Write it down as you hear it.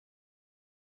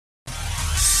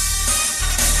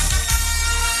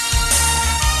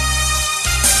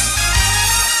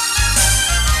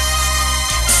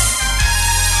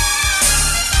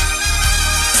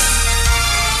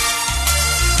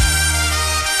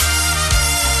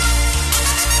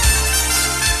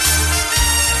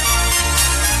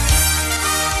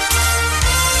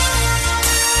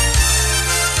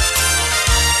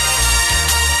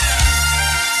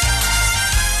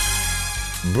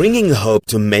bringing hope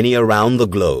to many around the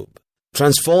globe,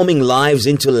 transforming lives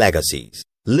into legacies.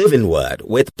 Living Word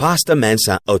with Pastor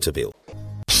Mensa Otabil.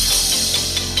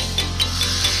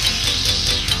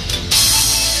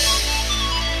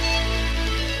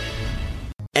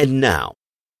 And now,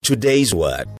 today's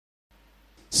word.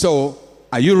 So,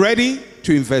 are you ready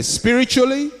to invest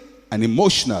spiritually and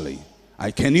emotionally?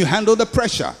 Can you handle the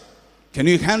pressure? Can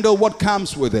you handle what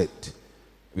comes with it?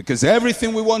 Because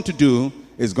everything we want to do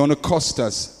is going to cost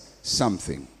us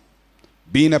something.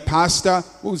 Being a pastor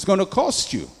is going to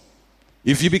cost you.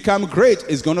 If you become great,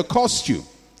 it's going to cost you.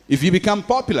 If you become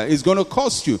popular, it's going to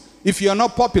cost you. If you're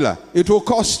not popular, it will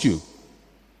cost you.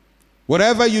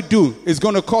 Whatever you do is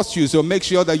going to cost you, so make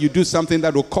sure that you do something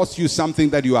that will cost you something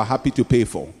that you are happy to pay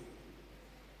for.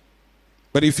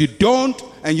 But if you don't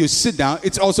and you sit down,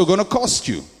 it's also going to cost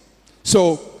you.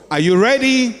 So, are you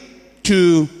ready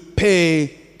to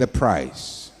pay the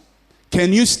price?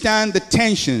 Can you stand the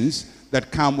tensions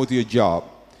that come with your job?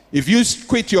 If you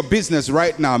quit your business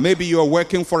right now, maybe you're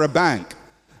working for a bank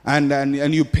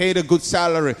and you paid a good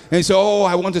salary and you say, oh,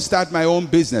 I want to start my own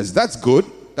business. That's good.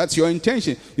 That's your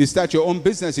intention. You start your own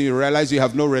business and you realize you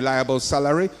have no reliable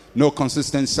salary, no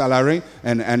consistent salary,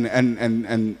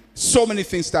 and so many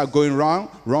things start going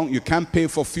wrong. You can't pay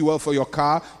for fuel for your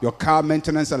car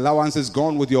maintenance allowance is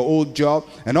gone with your old job,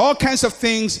 and all kinds of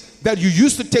things that you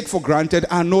used to take for granted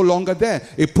are no longer there.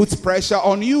 It puts pressure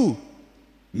on you.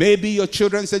 Maybe your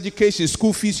children's education,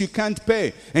 school fees you can't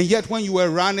pay. And yet when you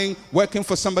were working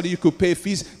for somebody you could pay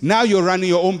fees, now you're running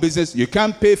your own business, you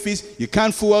can't pay fees, you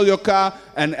can't fuel your car,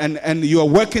 and you are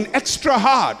working extra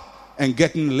hard and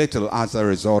getting little as a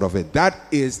result of it. That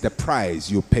is the price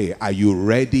you pay. Are you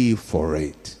ready for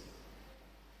it?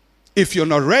 If you're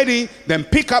not ready, then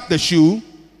pick up the shoe,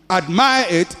 admire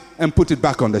it, and put it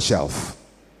back on the shelf.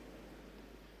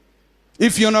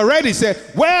 If you're not ready, say,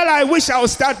 well, I wish I would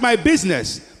start my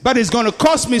business, but it's going to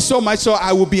cost me so much, so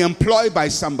I will be employed by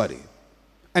somebody.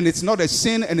 And it's not a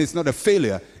sin and it's not a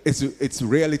failure. It's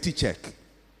reality check.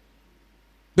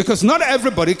 Because not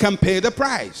everybody can pay the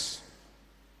price.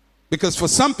 Because for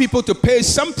some people to pay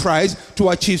some price to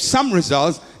achieve some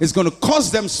results is going to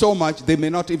cost them so much they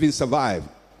may not even survive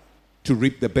to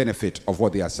reap the benefit of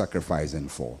what they are sacrificing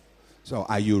for. So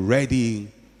are you ready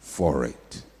for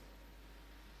it?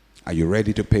 Are you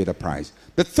ready to pay the price?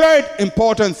 The third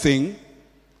important thing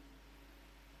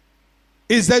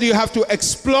is that you have to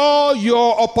explore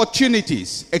your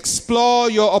opportunities.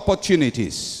 Explore your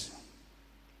opportunities.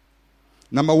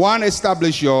 Number one,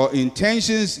 establish your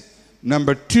intentions.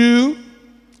 Number two,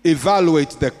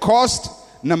 evaluate the cost.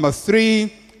 Number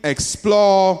three,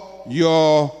 explore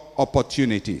your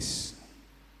opportunities.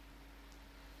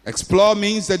 Explore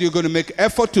means that you're going to make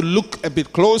effort to look a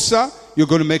bit closer. You're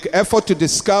going to make effort to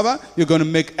discover. You're going to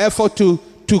make effort to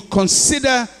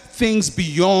consider things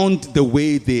beyond the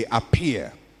way they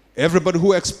appear. Everybody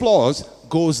who explores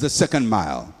goes the second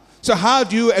mile. So how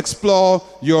do you explore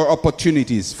your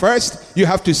opportunities? First, you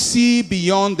have to see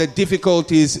beyond the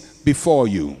difficulties before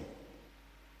you.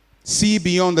 See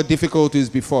beyond the difficulties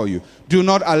before you. Do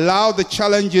not allow the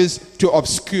challenges to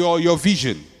obscure your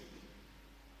vision.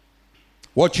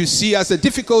 What you see as a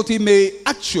difficulty may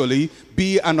actually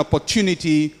be an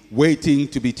opportunity waiting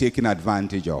to be taken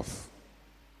advantage of.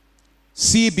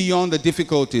 See beyond the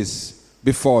difficulties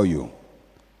before you.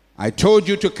 I told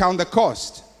you to count the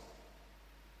cost.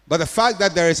 But the fact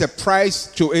that there is a price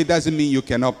to it doesn't mean you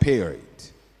cannot pay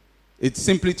it. It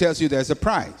simply tells you there's a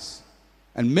price.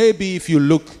 And maybe if you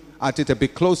look at it a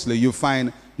bit closely, you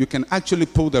find you can actually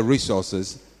pull the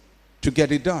resources to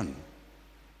get it done.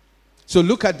 So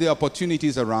look at the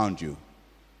opportunities around you.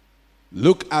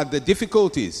 Look at the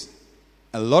difficulties.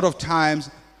 A lot of times,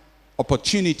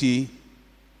 opportunity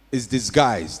is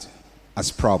disguised as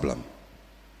problem.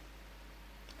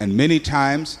 And many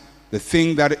times, the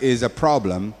thing that is a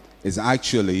problem is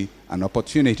actually an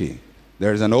opportunity.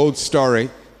 There's an old story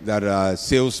that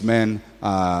salesmen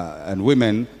and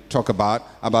women talk about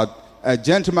a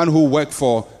gentleman who worked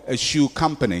for a shoe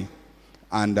company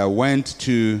and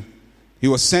he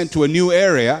was sent to a new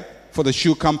area for the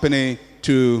shoe company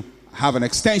to have an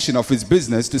extension of his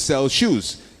business to sell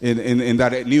shoes in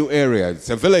that new area. It's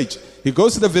a village. He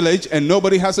goes to the village and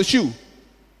nobody has a shoe.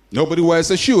 Nobody wears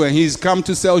a shoe, and he's come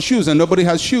to sell shoes and nobody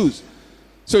has shoes.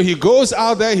 So he goes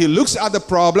out there, he looks at the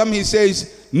problem, he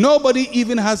says, nobody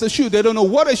even has a shoe. They don't know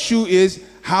what a shoe is.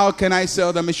 How can I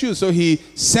sell them a shoe? So he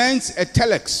sends a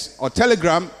telex or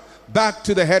telegram back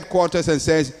to the headquarters and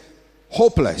says,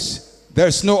 hopeless.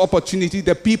 There's no opportunity.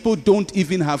 The people don't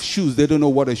even have shoes. They don't know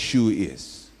what a shoe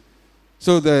is.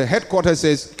 So the headquarters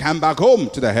says, come back home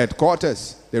to the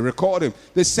headquarters. They record him.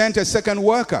 They sent a second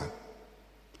worker.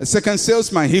 A second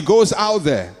salesman, he goes out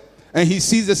there and he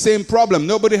sees the same problem.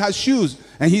 Nobody has shoes.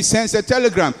 And he sends a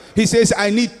telegram. He says,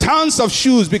 I need tons of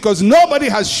shoes because nobody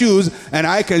has shoes and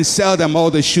I can sell them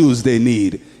all the shoes they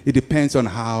need. It depends on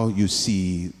how you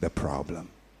see the problem.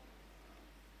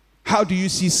 How do you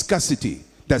see scarcity?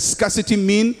 Does scarcity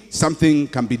mean something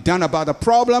can be done about the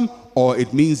problem, or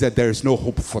it means that there is no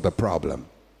hope for the problem?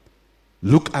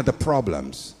 Look at the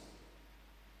problems.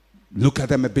 Look at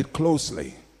them a bit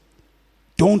closely.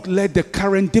 Don't let the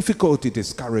current difficulty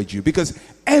discourage you, because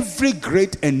every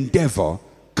great endeavor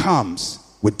comes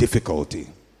with difficulty.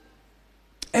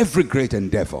 Every great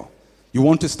endeavor. You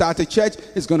want to start a church,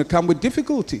 it's going to come with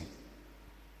difficulty.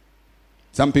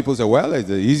 Some people say, well,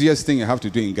 the easiest thing you have to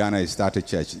do in Ghana is start a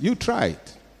church. You try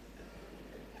it.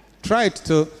 Try it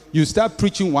till you start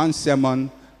preaching one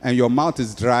sermon and your mouth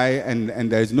is dry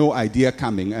and there's no idea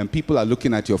coming and people are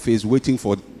looking at your face waiting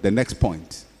for the next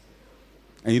point.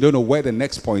 And you don't know where the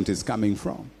next point is coming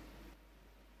from.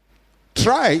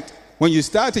 Try it. When you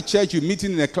start a church, you're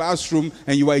meeting in a classroom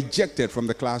and you are ejected from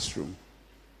the classroom.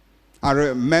 I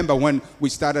remember when we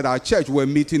started our church, we were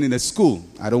meeting in a school.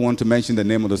 I don't want to mention the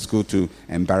name of the school to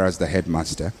embarrass the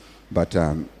headmaster. But,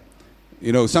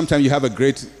 sometimes you have a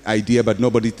great idea, but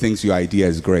nobody thinks your idea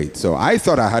is great. So I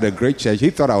thought I had a great church. He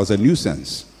thought I was a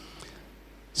nuisance.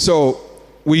 So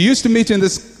we used to meet in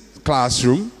this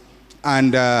classroom.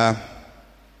 And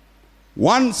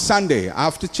one Sunday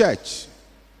after church,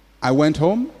 I went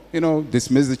home,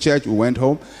 dismissed the church. We went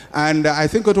home. And I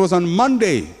think it was on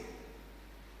Monday,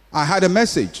 I had a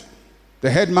message.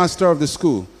 The headmaster of the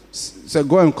school said,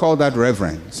 go and call that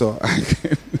reverend. So I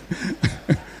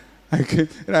came.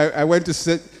 I went to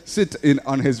sit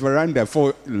on his veranda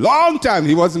for a long time.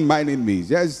 He wasn't minding me.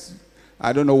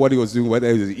 I don't know what he was doing,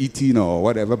 whether he was eating or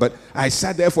whatever, but I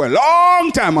sat there for a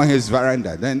long time on his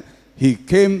veranda. Then he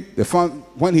came,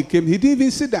 when he came, he didn't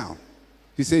even sit down.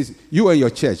 He says, you and your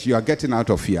church, you are getting out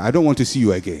of here. I don't want to see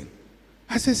you again.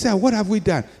 I said, sir, what have we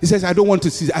done? He says, I don't want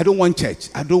church.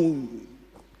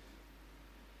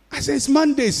 I said, it's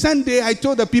Monday. Sunday, I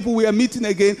told the people we are meeting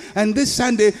again. And this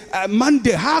Sunday,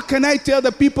 Monday, how can I tell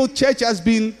the people church has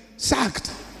been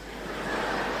sacked?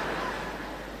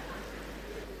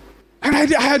 And I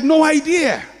had no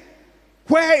idea.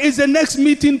 Where is the next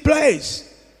meeting place?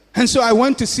 And so I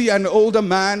went to see an older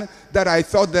man that I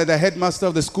thought that the headmaster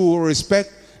of the school would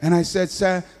respect. And I said,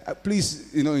 sir,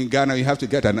 please, in Ghana, you have to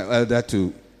get an elder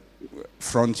to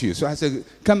front you. So I said,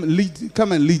 come and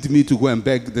lead me to go and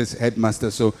beg this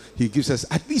headmaster. So he gives us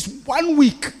at least 1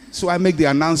 week. So I make the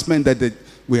announcement that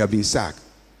we have been sacked.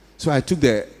 So I took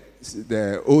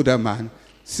the older man,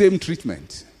 same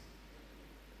treatment.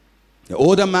 The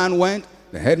older man went.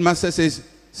 The headmaster says,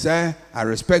 sir, I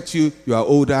respect you. You are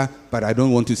older, but I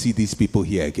don't want to see these people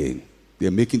here again. They're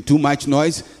making too much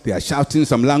noise. They are shouting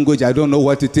some language. I don't know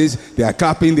what it is. They are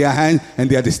clapping their hands and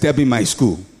they are disturbing my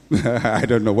school. I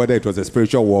don't know whether it was a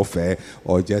spiritual warfare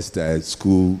or just a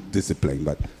school discipline.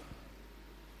 But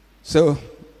so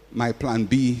my plan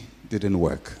B didn't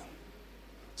work.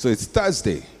 So it's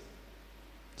Thursday.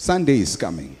 Sunday is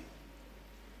coming.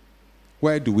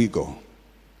 Where do we go?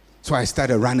 So I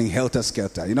started running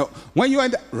helter-skelter. When you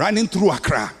end up running through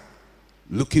Accra,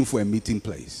 looking for a meeting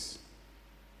place.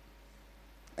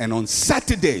 And on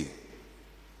Saturday,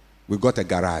 we got a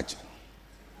garage.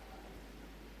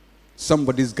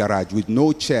 Somebody's garage with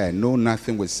no chair, no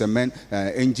nothing, with cement,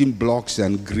 engine blocks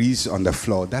and grease on the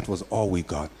floor. That was all we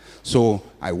got. So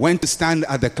I went to stand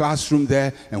at the classroom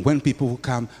there, and when people would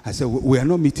come, I said, we are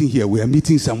not meeting here. We are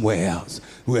meeting somewhere else.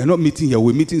 We are not meeting here.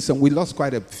 We're meeting somewhere. We lost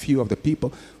quite a few of the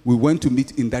people. We went to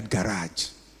meet in that garage.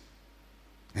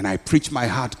 And I preached my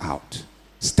heart out.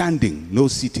 Standing, no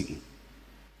sitting.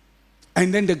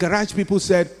 And then the garage people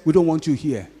said, we don't want you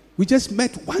here. We just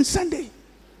met one Sunday.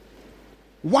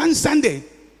 One Sunday.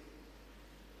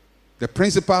 The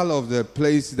principal of the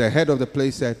place, the head of the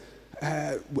place said,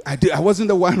 I wasn't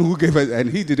the one who gave it, and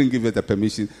he didn't give it the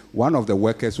permission. One of the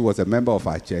workers who was a member of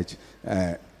our church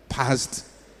passed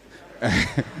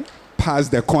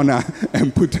the corner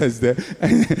and put us there.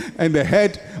 And the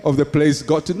head of the place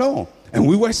got to know. And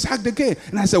we were sacked again.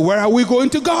 And I said, where are we going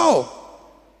to go?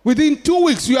 Within 2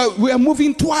 weeks, we are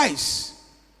moving twice.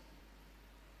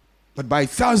 But by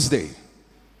Thursday,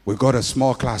 we got a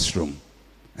small classroom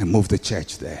and moved the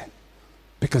church there.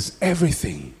 Because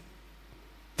everything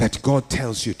that God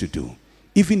tells you to do,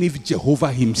 even if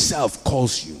Jehovah himself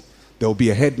calls you, there will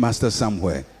be a headmaster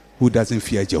somewhere who doesn't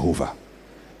fear Jehovah.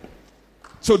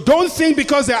 So don't think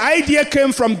because the idea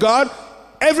came from God,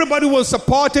 everybody will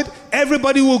support it,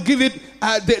 everybody will give it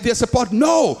their support.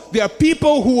 No, there are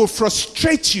people who will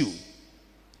frustrate you.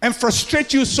 and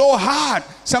frustrate you so hard.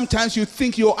 Sometimes you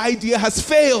think your idea has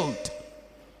failed.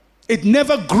 It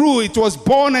never grew. It was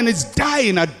born and it's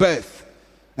dying at birth.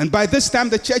 And by this time,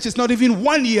 the church is not even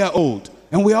 1 year old,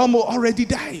 and we're already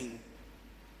dying.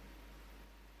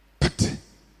 But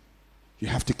you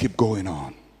have to keep going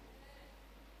on.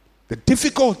 The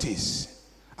difficulties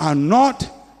are not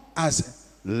as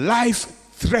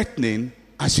life-threatening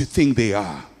as you think they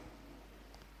are.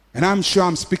 And I'm sure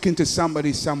I'm speaking to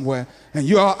somebody somewhere, and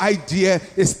your idea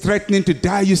is threatening to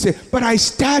die. You say, but I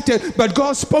started, but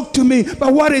God spoke to me.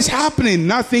 But what is happening?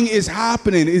 Nothing is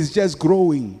happening. It's just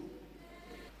growing.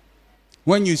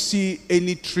 When you see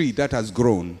any tree that has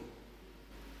grown,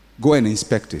 go and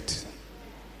inspect it.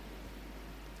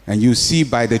 And you see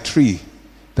by the tree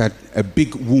that a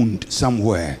big wound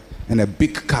somewhere, and a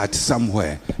big cut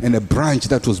somewhere, and a branch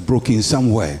that was broken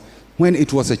somewhere. When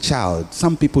it was a child,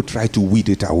 some people tried to weed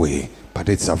it away, but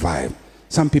it survived.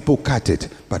 Some people cut it,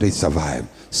 but it survived.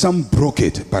 Some broke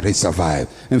it, but it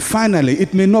survived. And finally,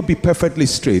 it may not be perfectly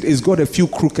straight. It's got a few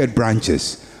crooked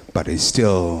branches, but it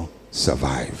still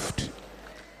survived.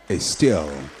 It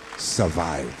still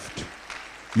survived.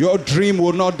 Your dream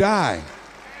will not die.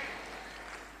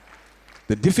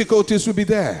 The difficulties will be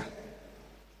there.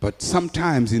 But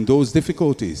sometimes in those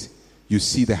difficulties, you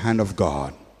see the hand of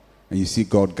God. And you see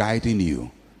God guiding you,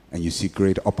 and you see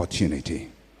great opportunity.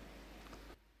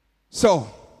 So,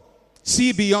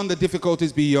 see beyond the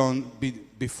difficulties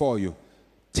before you.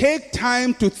 Take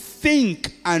time to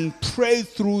think and pray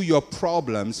through your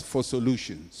problems for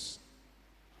solutions.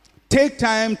 Take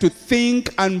time to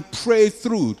think and pray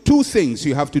through. Two things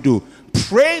you have to do.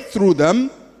 Pray through them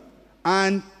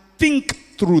and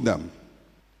think through them.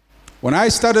 When I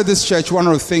started this church, one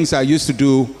of the things I used to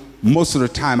do most of the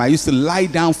time, I used to lie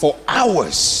down for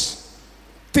hours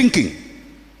thinking.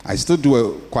 I still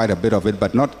do quite a bit of it,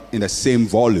 but not in the same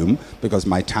volume because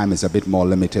my time is a bit more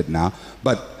limited now.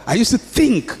 But I used to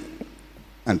think,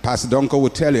 and Pastor Donko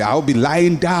would tell you, I'll be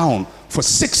lying down for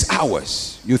 6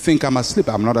 hours. You think I'm asleep?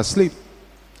 I'm not asleep.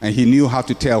 And he knew how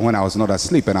to tell when I was not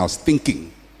asleep, and I was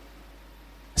thinking.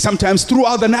 Sometimes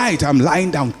throughout the night, I'm lying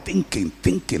down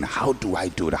thinking, how do I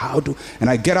do it? And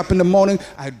I get up in the morning,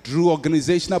 I drew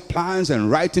organizational plans and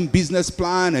writing business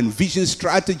plan and vision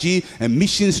strategy and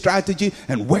mission strategy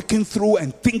and working through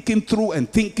and thinking through.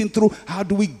 How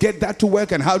do we get that to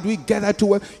work and how do we get that to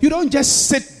work? You don't just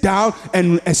sit down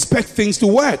and expect things to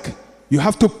work. You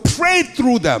have to pray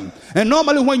through them. And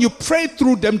normally when you pray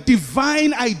through them,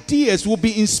 divine ideas will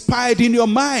be inspired in your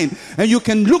mind. And you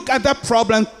can look at that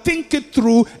problem, think it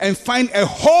through, and find a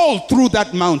hole through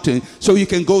that mountain so you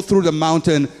can go through the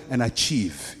mountain and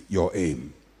achieve your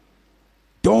aim.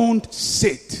 Don't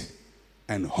sit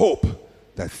and hope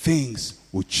that things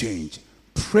will change.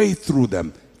 Pray through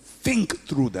them. Think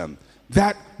through them.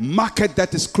 That market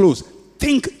that is closed,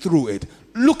 think through it.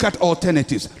 Look at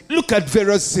alternatives. Look at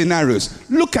various scenarios.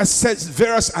 Look at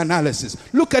various analysis.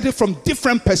 Look at it from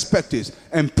different perspectives.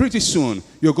 And pretty soon,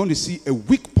 you're going to see a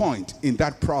weak point in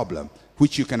that problem,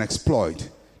 which you can exploit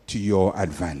to your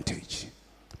advantage.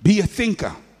 Be a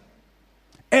thinker.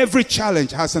 Every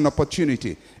challenge has an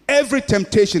opportunity. Every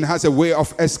temptation has a way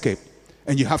of escape.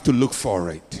 And you have to look for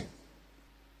it.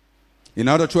 In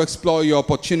order to explore your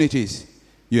opportunities,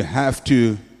 you have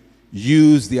to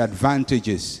use the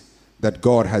advantages that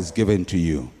God has given to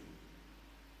you.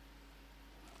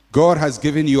 God has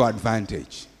given you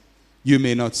advantage. You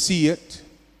may not see it,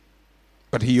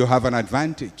 but you have an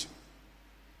advantage.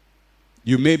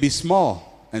 You may be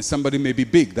small and somebody may be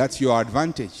big. That's your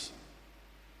advantage.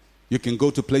 You can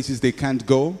go to places they can't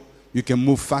go. You can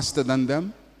move faster than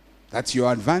them. That's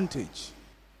your advantage.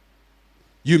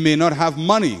 You may not have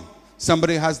money.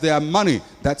 Somebody has their money.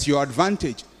 That's your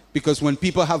advantage. Because when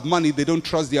people have money, they don't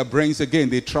trust their brains again.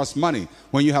 They trust money.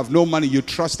 When you have no money, you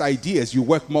trust ideas. You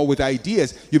work more with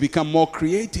ideas. You become more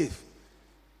creative.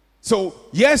 So,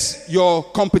 yes, your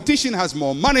competition has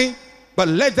more money, but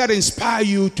let that inspire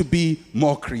you to be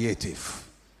more creative,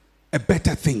 a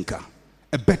better thinker,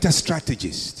 a better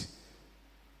strategist.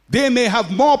 They may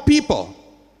have more people,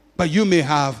 but you may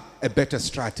have a better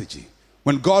strategy.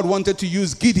 When God wanted to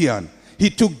use Gideon, he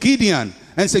took Gideon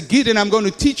and said, Gideon, I'm going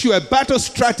to teach you a battle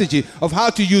strategy of how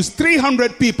to use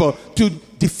 300 people to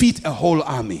defeat a whole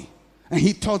army. And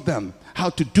he taught them how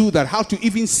to do that, how to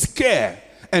even scare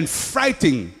and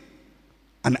frighten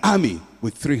an army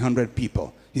with 300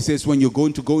 people. He says, when you're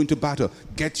going to go into battle,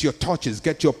 get your torches,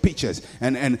 get your pitchers.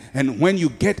 And when you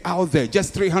get out there,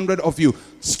 just 300 of you,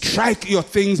 strike your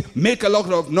things, make a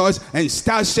lot of noise, and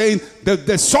start saying,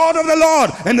 the sword of the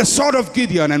Lord and the sword of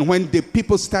Gideon. And when the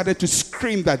people started to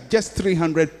scream that, just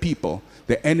 300 people,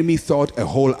 the enemy thought a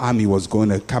whole army was going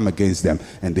to come against them,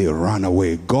 and they ran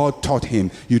away. God taught him,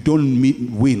 you don't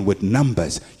win with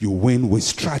numbers, you win with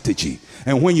strategy.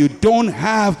 And when you don't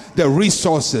have the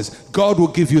resources, God will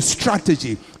give you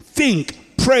strategy.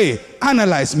 Think, pray,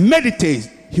 analyze, meditate.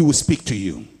 He will speak to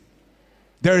you.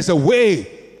 There is a way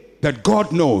that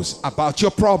God knows about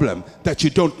your problem that you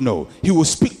don't know. He will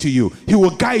speak to you. He will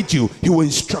guide you. He will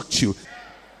instruct you.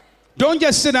 Don't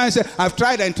just sit down and say, I've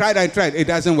tried and tried and tried. It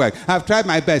doesn't work. I've tried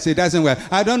my best. It doesn't work.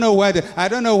 I don't know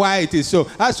why it is so.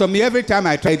 As for me, every time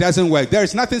I try, it doesn't work. There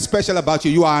is nothing special about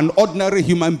you. You are an ordinary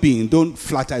human being. Don't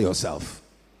flatter yourself.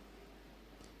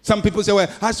 Some people say,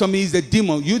 well, as for me, it's the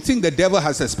demon. You think the devil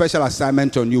has a special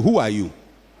assignment on you. Who are you?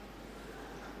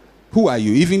 Who are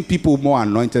you? Even people more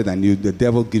anointed than you, the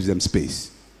devil gives them space.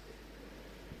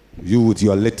 You with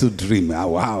your little dream.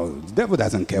 Wow, the devil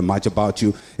doesn't care much about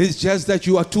you. It's just that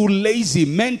you are too lazy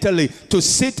mentally to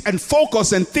sit and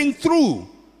focus and think through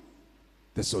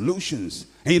the solutions.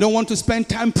 And you don't want to spend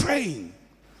time praying.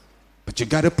 But you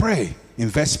got to pray.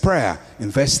 Invest prayer.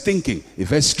 Invest thinking.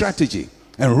 Invest strategy.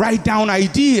 And write down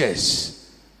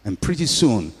ideas. And pretty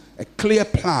soon, a clear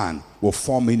plan will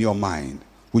form in your mind,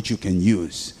 which you can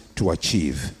use to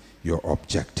achieve your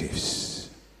objectives.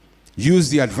 Use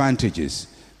the advantages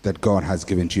that God has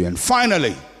given to you. And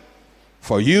finally,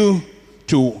 for you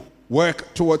to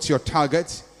work towards your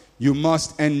targets, you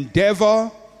must endeavor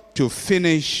to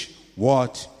finish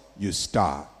what you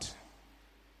start.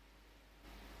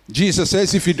 Jesus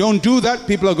says, if you don't do that,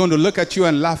 people are going to look at you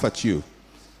and laugh at you.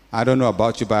 I don't know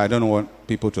about you, but I don't want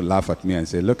people to laugh at me and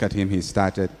say, look at him, he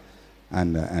started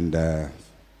and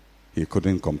he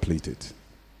couldn't complete it.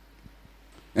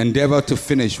 Endeavor to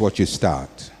finish what you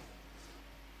start.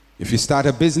 If you start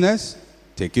a business,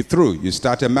 take it through. You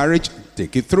start a marriage,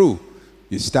 take it through.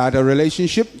 You start a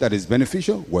relationship that is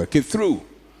beneficial, work it through.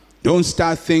 Don't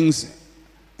start things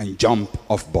and jump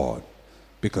off board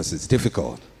because it's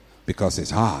difficult, because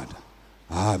it's hard,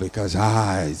 because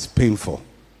it's painful.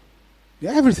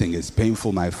 Yeah, everything is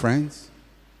painful, my friends.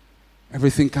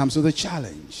 Everything comes with a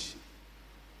challenge.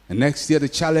 And next year the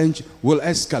challenge will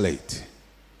escalate.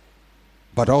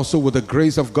 But also with the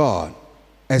grace of God,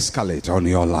 escalate on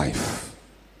your life.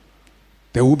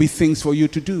 There will be things for you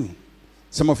to do.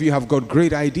 Some of you have got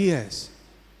great ideas.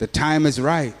 The time is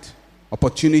right.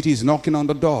 Opportunity is knocking on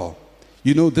the door.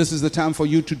 You know this is the time for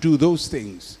you to do those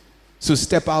things. So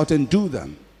step out and do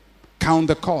them. Count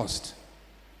the cost.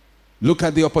 Look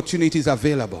at the opportunities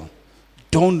available.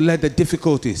 Don't let the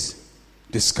difficulties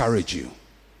discourage you.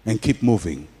 And keep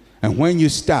moving. And when you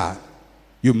start,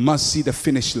 you must see the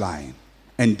finish line.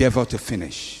 Endeavor to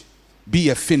finish. Be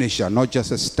a finisher, not just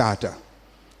a starter.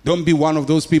 Don't be one of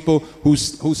those people who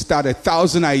start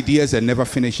 1,000 ideas and never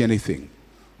finish anything.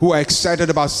 Who are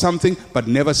excited about something but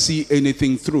never see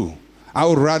anything through. I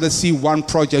would rather see one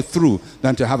project through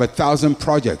than to have 1,000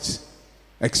 projects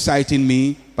exciting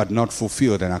me but not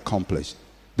fulfilled and accomplished.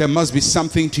 There must be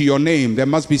something to your name. There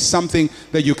must be something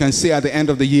that you can say at the end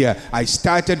of the year. I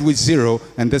started with 0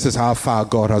 and this is how far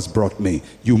God has brought me.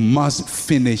 You must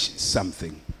finish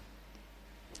something.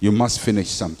 You must finish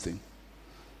something.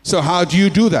 So how do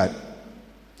you do that?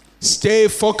 Stay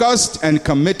focused and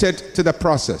committed to the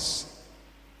process.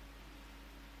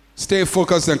 Stay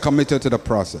focused and committed to the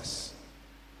process.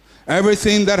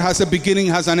 Everything that has a beginning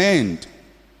has an end.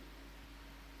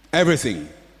 Everything.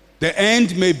 The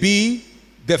end may be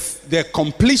the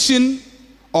completion,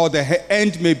 or the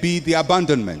end may be the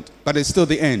abandonment, but it's still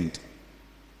the end.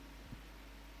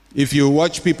 If you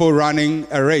watch people running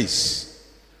a race,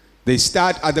 they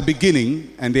start at the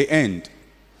beginning and they end.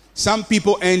 Some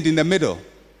people end in the middle.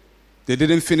 They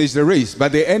didn't finish the race,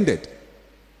 but they ended.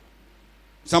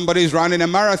 Somebody's running a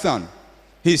marathon.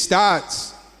 He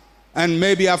starts, and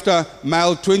maybe after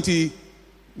mile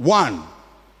 21,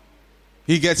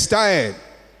 he gets tired.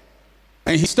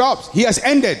 And he stops. He has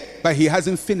ended, but he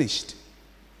hasn't finished.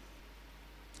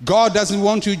 God doesn't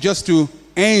want you just to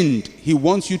end. He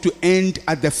wants you to end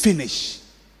at the finish.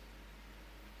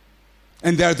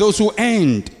 And there are those who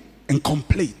end and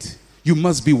complete. You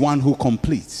must be one who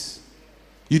completes.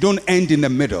 You don't end in the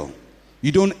middle.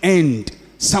 You don't end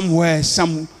somewhere,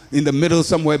 in the middle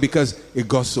somewhere because it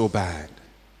got so bad.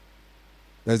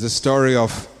 There's a story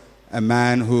of a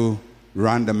man who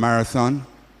ran the marathon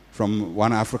from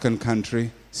one African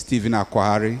country, Stephen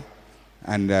Akwari,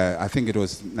 and I think it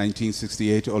was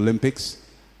 1968 Olympics,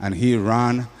 and he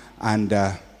ran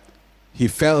and he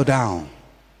fell down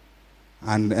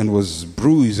and was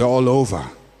bruised all over,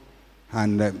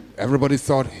 and everybody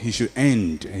thought he should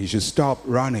end, he should stop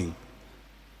running,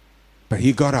 but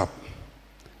he got up,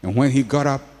 and when he got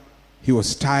up, he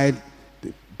was tied,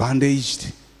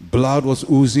 bandaged, Blood was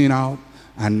oozing out,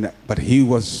 but he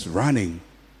was running.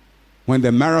 When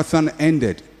the marathon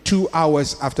ended, 2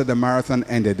 hours after the marathon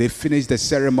ended, they finished the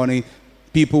ceremony.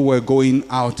 People were going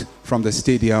out from the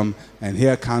stadium, and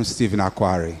here comes Stephen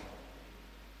Akwari,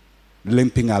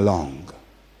 limping along.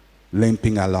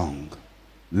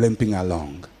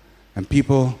 And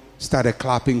people started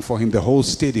clapping for him. The whole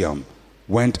stadium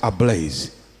went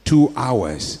ablaze. 2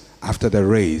 hours after the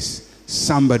race,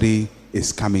 somebody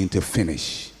is coming to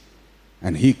finish.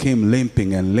 And he came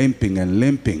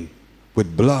limping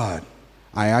with blood.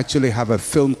 I actually have a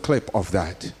film clip of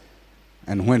that.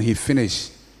 And when he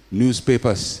finished,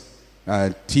 newspapers,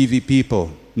 TV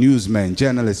people, newsmen,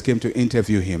 journalists came to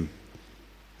interview him.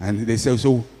 And they said,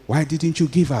 so why didn't you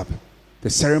give up? The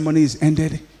ceremony is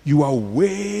ended. You are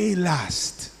way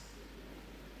last.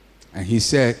 And he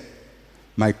said,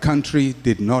 my country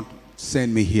did not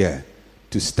send me here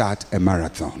to start a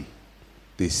marathon.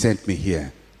 They sent me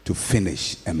here to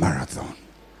finish a marathon.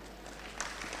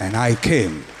 And I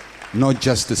came not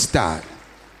just to start,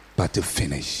 but to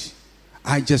finish.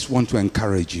 I just want to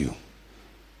encourage you.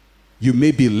 You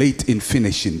may be late in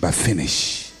finishing, but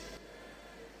finish.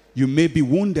 You may be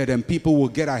wounded and people will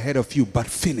get ahead of you, but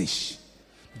finish.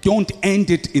 Don't end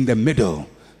it in the middle.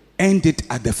 End it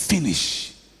at the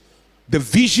finish. The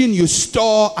vision you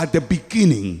store at the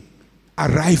beginning,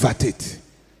 arrive at it.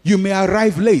 You may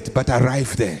arrive late, but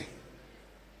arrive there.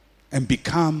 And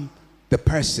become the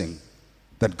person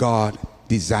that God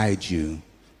desired you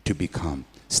to become.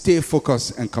 Stay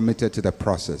focused and committed to the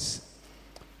process.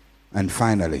 And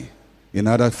finally, in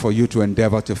order for you to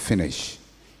endeavor to finish,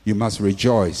 you must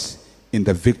rejoice in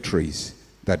the victories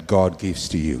that God gives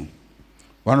to you.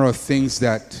 One of the things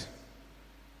that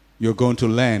you're going to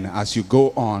learn as you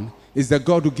go on is that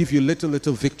God will give you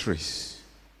little victories.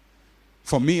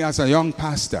 For me as a young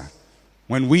pastor,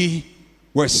 when we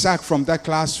were sacked from that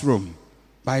classroom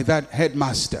by that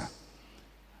headmaster,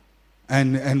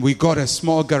 and we got a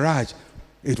small garage,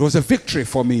 it was a victory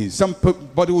for me.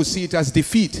 Somebody will see it as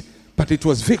defeat, but it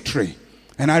was victory.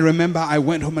 And I remember I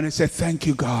went home and I said, thank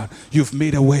you, God, you've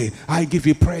made a way. I give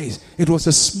you praise. It was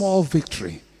a small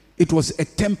victory. It was a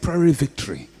temporary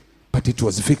victory, but it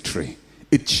was victory.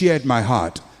 It cheered my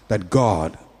heart that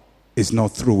God is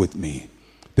not through with me.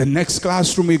 The next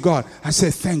classroom we got, I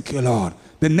said, thank you, Lord.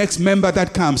 The next member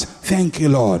that comes, thank you,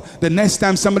 Lord. The next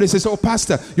time somebody says, oh,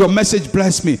 Pastor, your message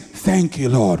blessed me. Thank you,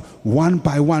 Lord. One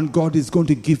by one, God is going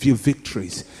to give you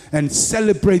victories. And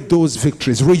celebrate those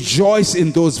victories. Rejoice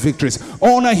in those victories.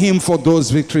 Honor Him for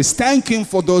those victories. Thank Him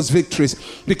for those victories.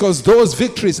 Because those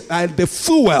victories are the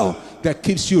fuel that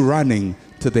keeps you running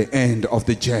to the end of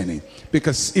the journey.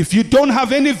 Because if you don't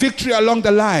have any victory along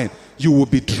the line, you will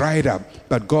be dried up.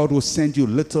 But God will send you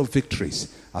little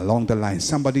victories along the line.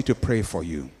 Somebody to pray for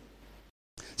you.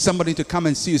 Somebody to come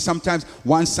and see you. Sometimes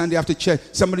one Sunday after church,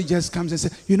 somebody just comes and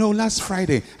says, you know, last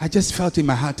Friday, I just felt in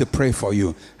my heart to pray for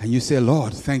you. And you say,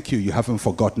 Lord, thank you. You haven't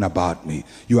forgotten about me.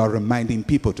 You are reminding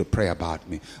people to pray about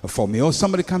me, for me. Or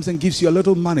somebody comes and gives you a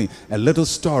little money, a little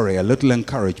story, a little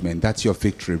encouragement. That's your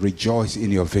victory. Rejoice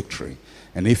in your victory.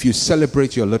 And if you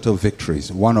celebrate your little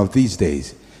victories, one of these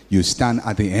days, you stand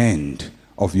at the end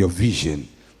of your vision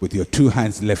with your two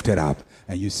hands lifted up.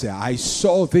 And you say, I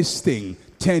saw this thing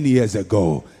 10 years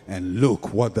ago, and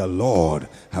look what the Lord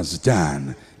has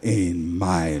done in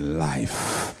my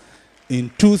life. In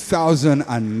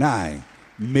 2009,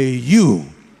 may you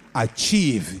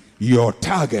achieve your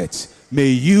targets. May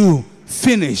you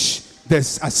finish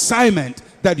this assignment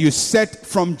that you set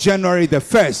from January the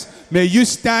 1st. May you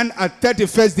stand at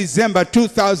 31st December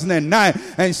 2009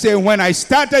 and say, when I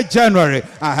started January,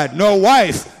 I had no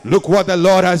wife. Look what the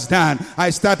Lord has done. I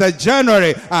started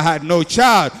January, I had no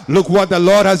child. Look what the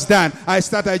Lord has done. I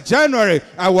started January,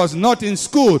 I was not in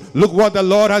school. Look what the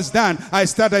Lord has done. I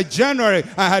started January,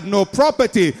 I had no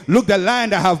property. Look the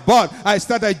land I have bought. I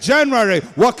started January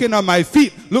walking on my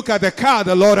feet. Look at the car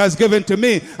the Lord has given to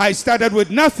me. I started with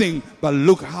nothing, but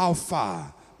look how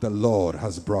far the Lord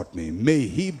has brought me. May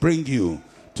He bring you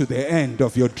to the end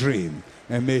of your dream,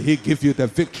 and may He give you the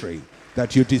victory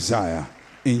that you desire.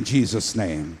 In Jesus'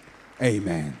 name,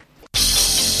 amen.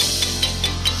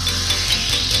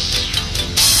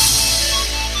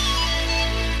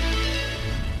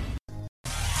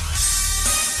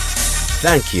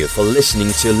 Thank you for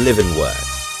listening to Living Word.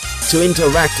 To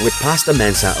interact with Pastor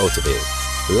Mensa Otabil,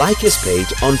 like his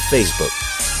page on Facebook.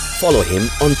 Follow him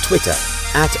on Twitter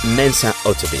 @Mensa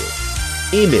Otabil.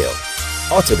 Email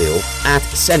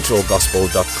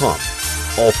otabil@centralgospel.com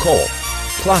or call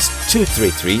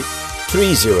 +233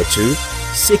 302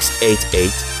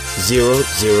 688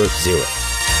 000.